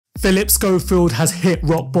Phillip Schofield has hit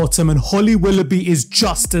rock bottom and Holly Willoughby is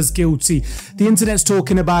just as guilty. The internet's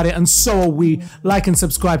talking about it and so are we. Like and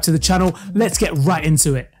subscribe to the channel. Let's get right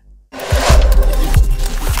into it.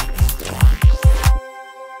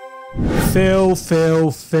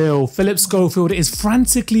 Phillip Schofield is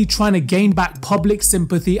frantically trying to gain back public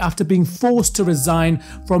sympathy after being forced to resign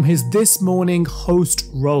from his This Morning host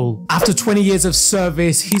role. After 20 years of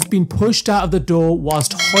service, he's been pushed out of the door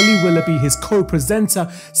whilst Holly Willoughby, his co-presenter,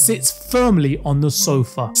 sits firmly on the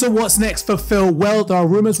sofa. So what's next for Phil? Well, there are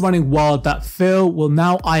rumours running wild that Phil will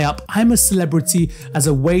now eye up I'm a Celebrity as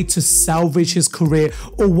a way to salvage his career,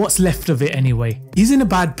 or what's left of it anyway. He's in a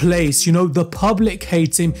bad place, you know, the public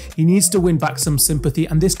hate him, he needs to win back some sympathy,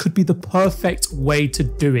 and this could be the perfect way to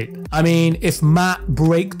do it. I mean, if Matt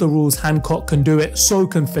Break the Rules Hancock can do it, so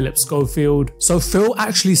can Phillip Schofield. So Phil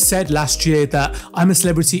actually said last year that I'm a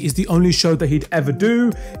Celebrity is the only show that he'd ever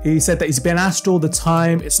do. He said that he's been asked all the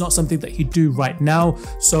time, it's not something that he'd do right now,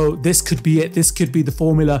 so this could be it. This could be the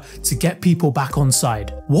formula to get people back on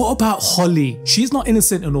side. What about Holly? She's not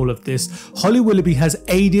innocent in all of this. Holly Willoughby has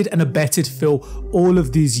aided and abetted Phil all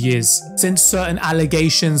of these years. Since certain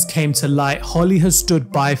allegations came to light, Holly has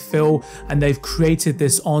stood by Phil and they've created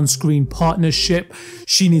this on-screen partnership.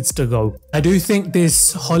 She needs to go. I do think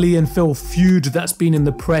this Holly and Phil feud that's been in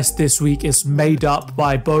the press this week is made up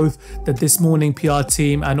by both the This Morning PR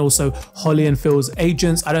team and also Holly and Phil's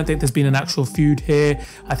agents. I don't think there's been an actual feud here.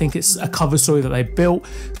 I think it's a cover story that they built.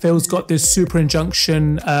 Phil's got this super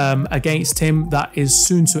injunction against him that is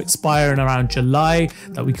soon to expire in around July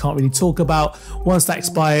that we can't really talk about. Once that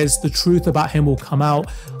expires, the truth about him will come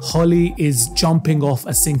out. Holly is jumping off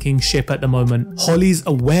a sinking ship at the moment. Holly's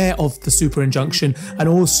aware of the super injunction and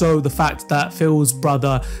also the fact that Phil's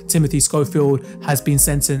brother Timothy Schofield has been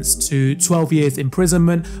sentenced to 12 years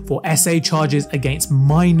imprisonment for SA charges against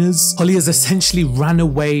minors. Holly has essentially ran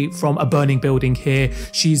away from a burning building here.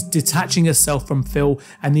 She's detaching herself from Phil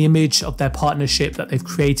and the image of their partnership that they've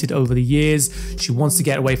created over the years. She wants to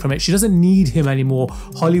get away from it. She doesn't need him anymore.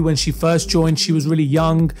 Holly, when she first joined, she was really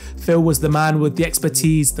young. Phil was the man with the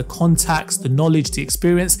expertise, the contacts, the knowledge, the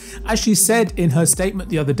experience. As she said in her statement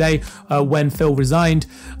the other day when Phil resigned,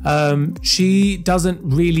 she doesn't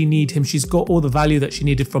really need him. She's got all the value that she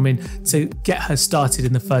needed from him to get her started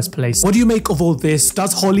in the first place. What do you make of all this?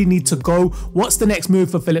 Does Holly need to go? What's the next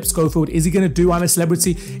move for Phillip Schofield? Is he going to do I'm a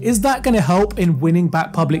Celebrity? Is that going to help in winning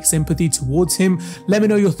back public sympathy towards him? Let me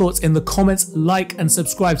know your thoughts in the comments. Like and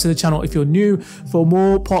subscribe to the channel if you're new for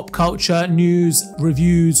more pop culture, news,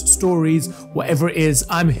 reviews, stories, whatever it is.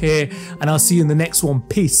 I'm here and I'll see you in the next one.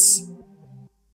 Peace.